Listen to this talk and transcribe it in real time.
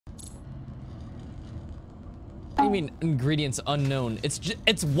What do you mean ingredients unknown?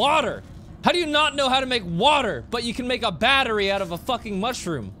 It's water. How do you not know how to make water, but you can make a battery out of a fucking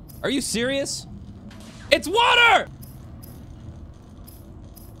mushroom? Are you serious? It's water!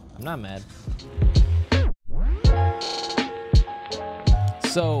 I'm not mad.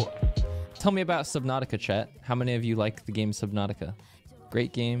 So, tell me about Subnautica, chat. How many of you like the game Subnautica?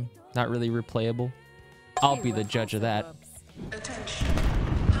 Great game, not really replayable. I'll be the judge of that. Attention.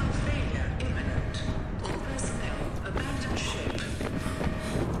 Hull failure imminent. All personnel abandon ship.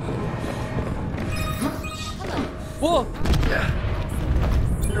 Whoa!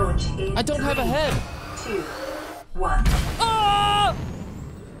 Launch in I don't have a head. 2, 1. Ah!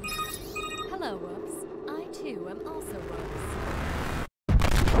 Hello, Woops. I too am also Woops.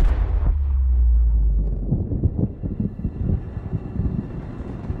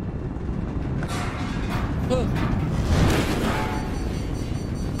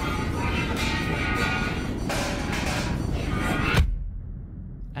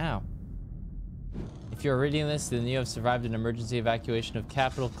 Ow. If you're reading this, then you have survived an emergency evacuation of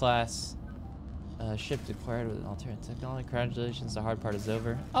capital class ship acquired with an alternate technology. Congratulations, the hard part is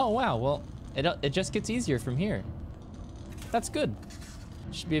over. Oh wow, well, it just gets easier from here. That's good.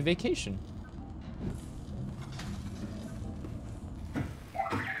 It should be a vacation.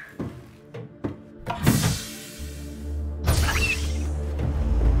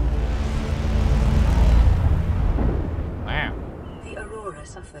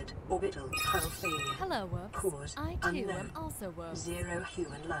 Suffered orbital hull failure. Hello, Woops. Cause I too unknown. am also Woops. 0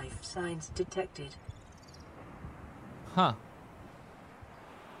 human life signs detected. Huh.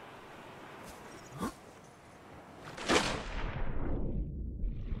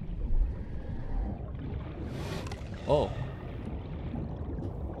 Oh.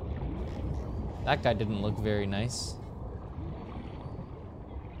 That guy didn't look very nice.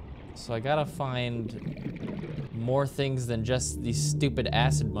 So I gotta find more things than just these stupid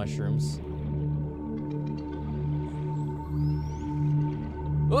acid mushrooms.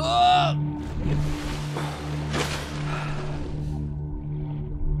 Ah!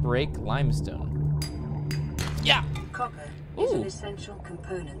 Break limestone. Yeah! Copper is an essential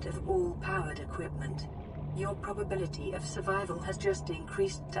component of all powered equipment. Your probability of survival has just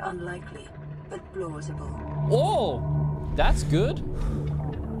increased to unlikely, but plausible. Oh! That's good.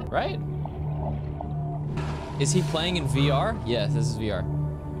 Right? Is he playing in VR? Yes, this is VR.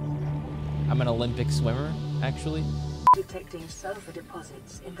 I'm an Olympic swimmer, actually. Detecting sulfur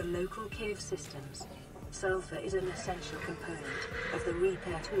deposits in the local cave systems. Sulfur is an essential component of the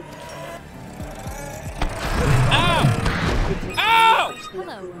repair tooling. Ow! Ow!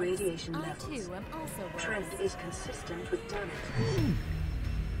 Hello, radiation I levels. too am also Woops. Trend is consistent with damage.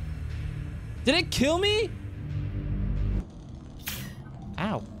 Did it kill me?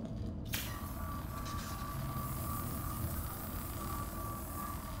 Ow.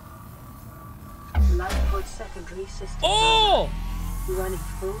 Lifepod secondary system. Oh! Running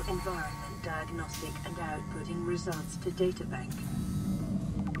full environment diagnostic and outputting results to databank.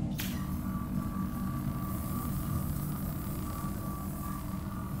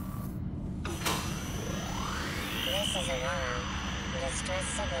 This is Aurora. Distress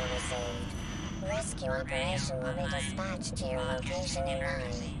signal received. Rescue operation will be dispatched to your location in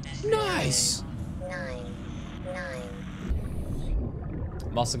 9. Nice! 9.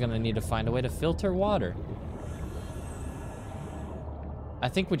 I'm also gonna need to find a way to filter water. I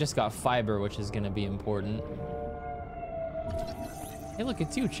think we just got fiber, which is gonna be important. Hey, look,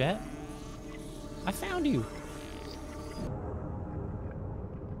 it's you, chat. I found you.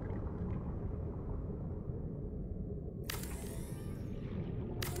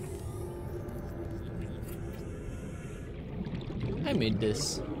 I made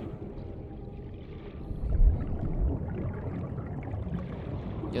this.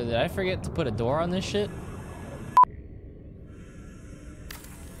 Yo, did I forget to put a door on this shit?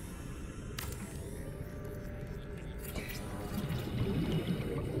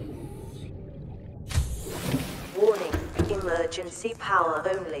 Warning, emergency power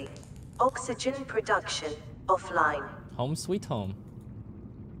only. Oxygen production offline. Home sweet home.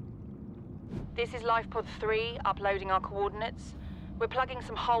 This is Lifepod 3, uploading our coordinates. We're plugging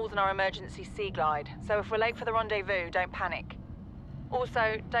some holes in our emergency sea glide, so if we're late for the rendezvous, don't panic.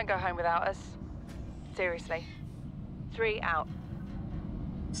 Also, don't go home without us. Seriously. 3 out.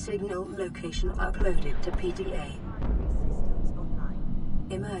 Signal location uploaded to PDA. Systems online.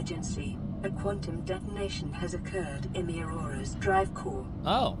 Emergency. A quantum detonation has occurred in the Aurora's drive core.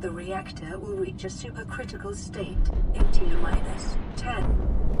 Oh. The reactor will reach a supercritical state in T-minus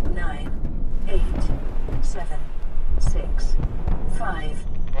 10, 9, 8, 7, 6, 5,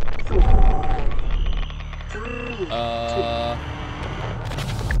 4, 3, 2. Oh!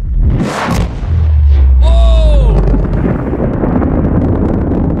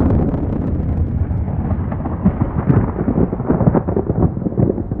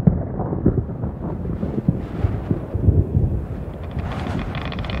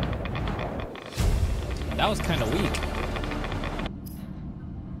 That was kind of weak.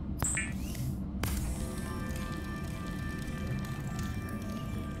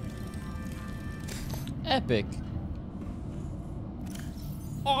 Epic.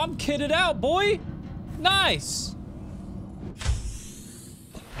 Oh, I'm kitted out, boy. Nice.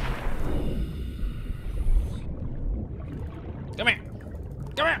 Come here.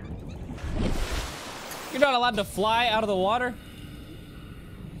 Come here. You're not allowed to fly out of the water?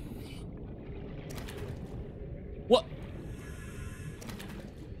 What?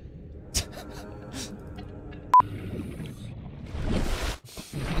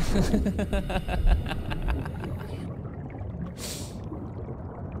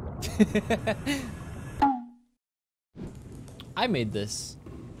 I made this.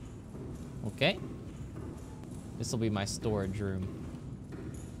 Okay. This will be my storage room.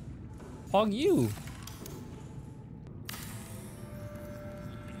 Hog you.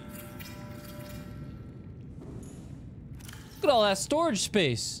 Look at all that storage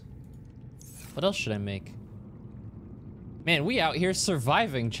space. What else should I make? Man, we out here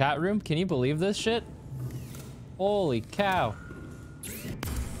surviving, chat room. Can you believe this shit? Holy cow.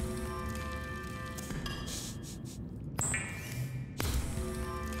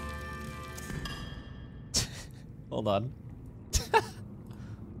 Hold on.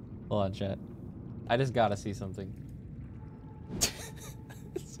 Hold on, chat. I just gotta see something.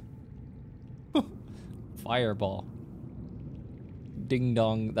 Fireball. Ding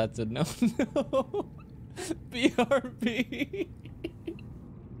dong, that's a no. BRB.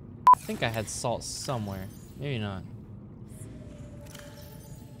 I think I had salt somewhere. Maybe not.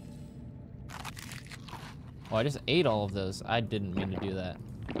 Oh, I just ate all of those. I didn't mean to do that.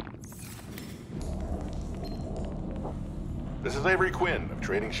 This is Avery Quinn of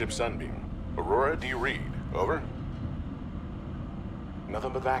Trading Ship Sunbeam. Aurora, do you read? Over?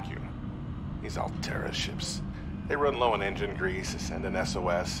 Nothing but vacuum. These Altera ships. They run low on engine grease, send an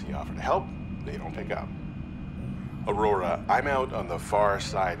SOS, you offer to help, they don't pick up. Aurora, I'm out on the far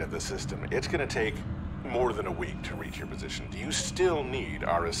side of the system. It's gonna take more than a week to reach your position. Do you still need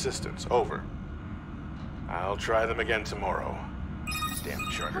our assistance? Over. I'll try them again tomorrow. This damn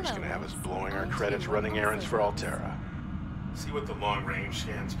charter's gonna have us blowing our credits running errands for Altera. See what the long-range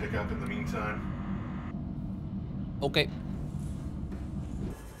scans pick up in the meantime. Okay.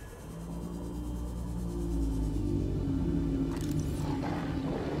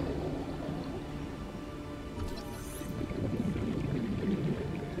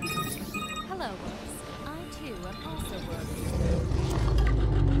 Hello, Woops. I too am also working.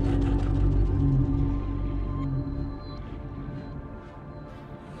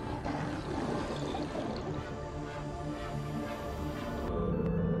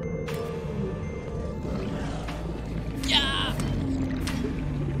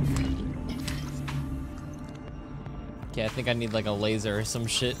 Okay, I think I need like a laser or some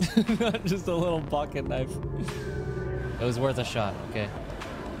shit. Not just a little pocket knife. It was worth a shot, okay.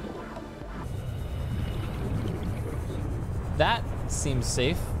 That seems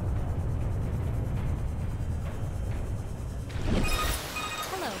safe.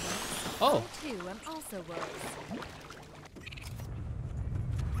 Hello, Woops. Oh. I too am also working.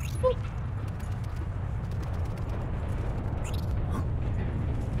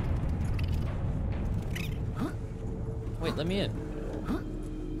 Wait, let me in.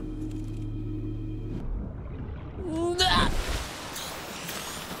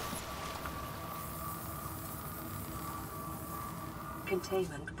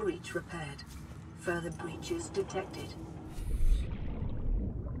 Containment breach repaired. Further breaches detected.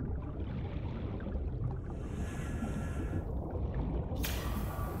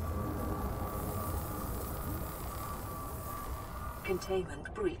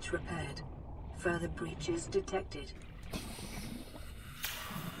 Containment breach repaired. Further breaches detected.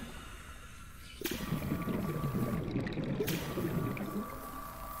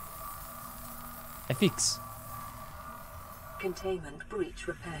 FX. Containment breach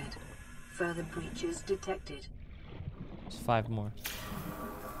repaired. Further breaches detected. There's 5 more.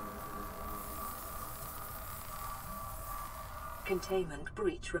 Containment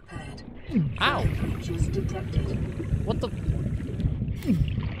breach repaired. Ow! Further breaches detected. What the?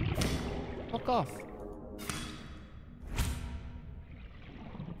 Fuck off.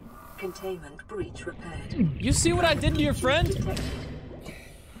 Containment breach repaired. You see what I did to your friend? Detected.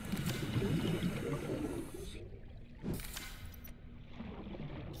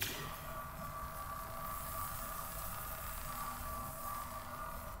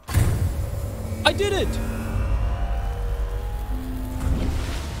 I did it!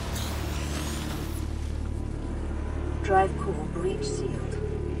 Drive core breach sealed.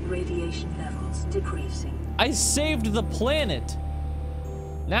 Radiation levels decreasing. I saved the planet.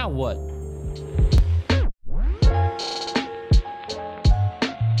 Now what?